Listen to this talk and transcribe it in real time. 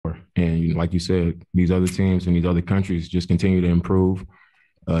And like you said, these other teams and these other countries just continue to improve.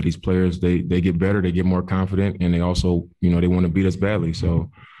 These players, they get better, they get more confident, and they also, they want to beat us badly. So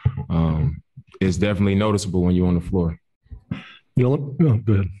it's definitely noticeable when you're on the floor. Oh,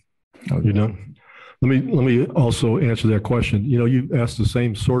 good. Okay. You're done. Let me also answer that question. You asked the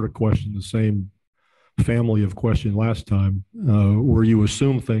same sort of question, the same family of question last time, where you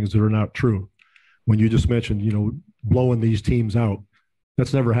assume things that are not true. When you just mentioned, blowing these teams out,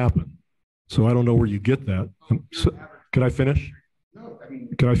 that's never happened. So I don't know where you get that. Can I finish? No, I mean,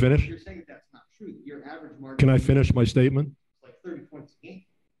 can I finish? You're saying that's not true. Your average margin. Can I finish my statement? Like 30 points a game.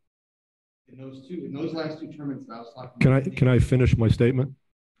 In those last two tournaments that I was talking about. Can I finish my statement?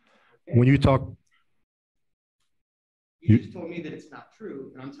 Okay. When you talk. You just told me that it's not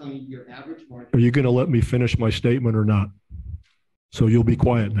true, and I'm telling you your average margin. Are you going to let me finish my statement or not? So you'll be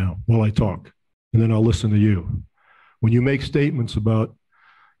quiet now while I talk, and then I'll listen to you. When you make statements about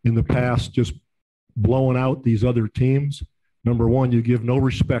in the past just blowing out these other teams, number one, you give no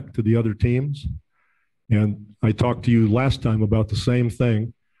respect to the other teams. And I talked to you last time about the same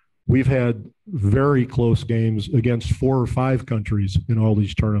thing. We've had very close games against 4 or 5 countries in all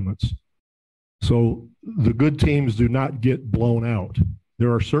these tournaments. So the good teams do not get blown out.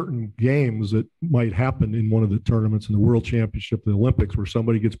 There are certain games that might happen in one of the tournaments, in the World Championship, the Olympics, where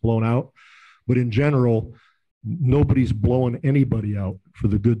somebody gets blown out. But in general, nobody's blowing anybody out for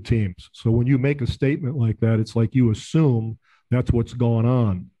the good teams. So when you make a statement like that, it's like you assume that's what's going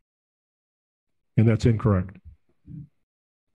on. And that's incorrect.